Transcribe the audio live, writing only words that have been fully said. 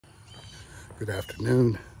Good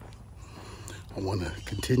afternoon. I want to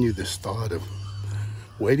continue this thought of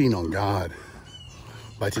waiting on God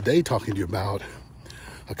by today talking to you about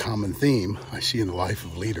a common theme I see in the life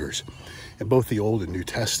of leaders in both the Old and New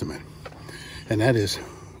Testament, and that is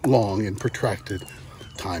long and protracted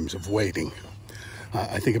times of waiting.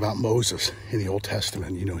 I think about Moses in the Old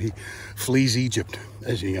Testament. You know, he flees Egypt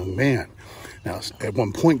as a young man. Now, at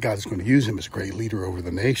one point, God is going to use him as a great leader over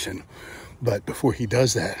the nation. But before he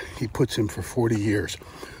does that, he puts him for 40 years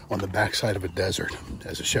on the backside of a desert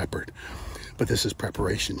as a shepherd. But this is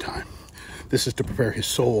preparation time. This is to prepare his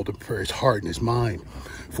soul, to prepare his heart and his mind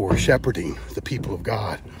for shepherding the people of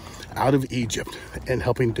God out of Egypt and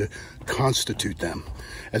helping to constitute them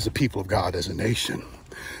as the people of God, as a nation.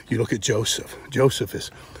 You look at Joseph. Joseph is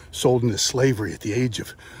sold into slavery at the age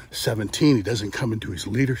of 17. He doesn't come into his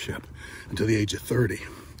leadership until the age of 30.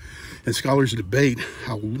 And scholars debate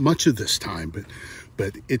how much of this time,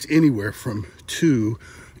 but it's anywhere from 2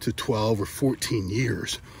 to 12 or 14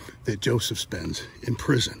 years that Joseph spends in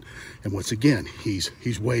prison. And once again,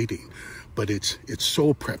 he's waiting, but it's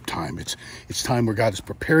soul prep time. It's time where God is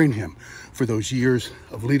preparing him for those years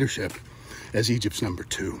of leadership as Egypt's number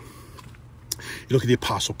 2. You look at the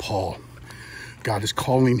Apostle Paul. God is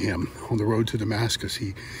calling him on the road to Damascus.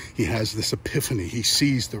 He has this epiphany. He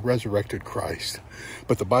sees the resurrected Christ.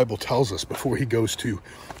 But the Bible tells us before he goes to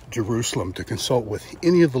Jerusalem to consult with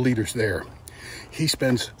any of the leaders there, he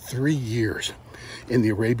spends 3 years in the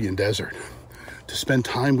Arabian desert to spend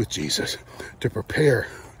time with Jesus, to prepare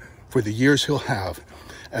for the years he'll have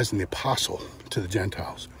as an apostle to the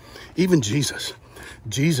Gentiles. Even Jesus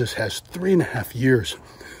has 3.5 years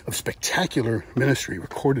of spectacular ministry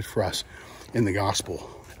recorded for us in the gospel,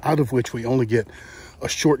 out of which we only get a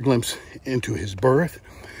short glimpse into his birth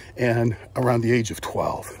and around the age of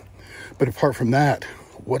 12. But apart from that,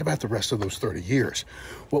 what about the rest of those 30 years?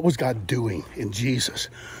 What was God doing in Jesus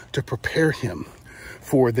to prepare him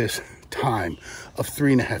for this time of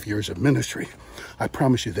 3.5 years of ministry? I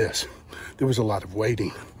promise you this, there was a lot of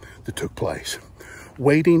waiting that took place.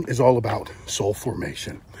 Waiting is all about soul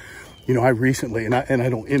formation. You know, I recently, and I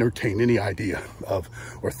don't entertain any idea of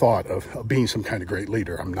or thought of being some kind of great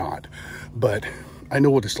leader. I'm not. But I know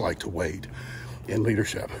what it's like to wait in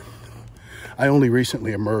leadership. I only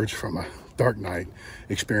recently emerged from a dark night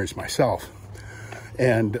experience myself.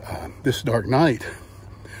 And this dark night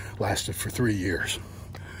lasted for 3 years.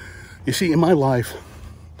 You see, in my life,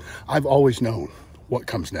 I've always known what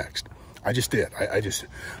comes next. I just did. I just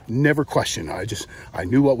never questioned. I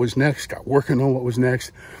knew what was next, got working on what was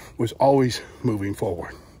next, was always moving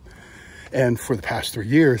forward. And for the past 3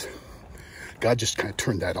 years, God just kind of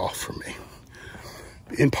turned that off for me.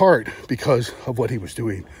 In part because of what he was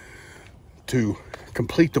doing to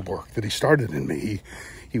complete the work that he started in me.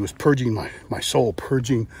 He was purging my soul,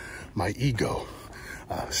 purging my ego,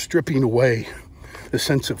 stripping away the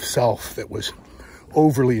sense of self that was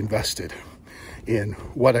overly invested in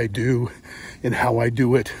what I do and how I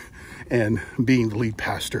do it, and being the lead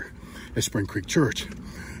pastor at Springcreek Church.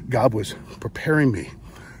 God was preparing me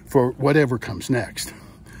for whatever comes next.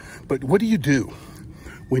 But what do you do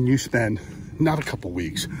when you spend not a couple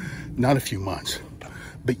weeks, not a few months,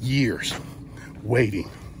 but years waiting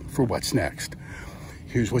for what's next?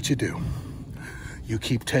 Here's what you do. You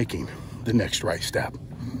keep taking the next right step.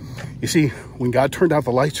 You see, when God turned out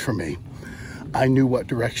the lights for me, I knew what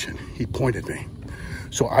direction he pointed me.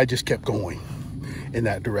 So I just kept going in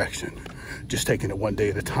that direction, just taking it one day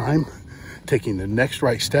at a time, taking the next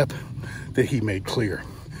right step that he made clear.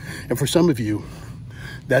 And for some of you,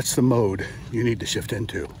 that's the mode you need to shift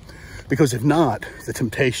into. Because if not, the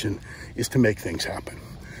temptation is to make things happen.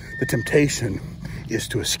 The temptation is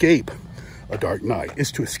to escape a dark night.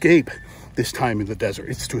 It's to escape this time in the desert.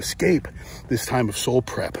 It's to escape this time of soul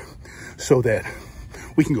prep so that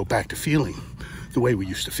we can go back to feeling the way we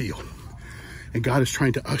used to feel. And God is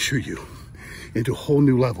trying to usher you into a whole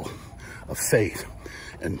new level of faith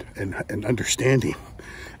and understanding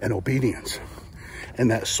and obedience. And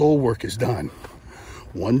that soul work is done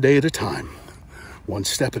one day at a time, one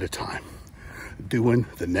step at a time, doing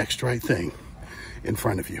the next right thing in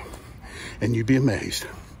front of you. And you'd be amazed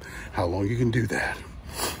how long you can do that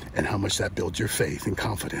and how much that builds your faith and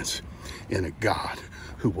confidence in a God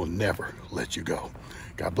who will never let you go.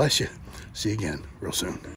 God bless you. See you again real soon.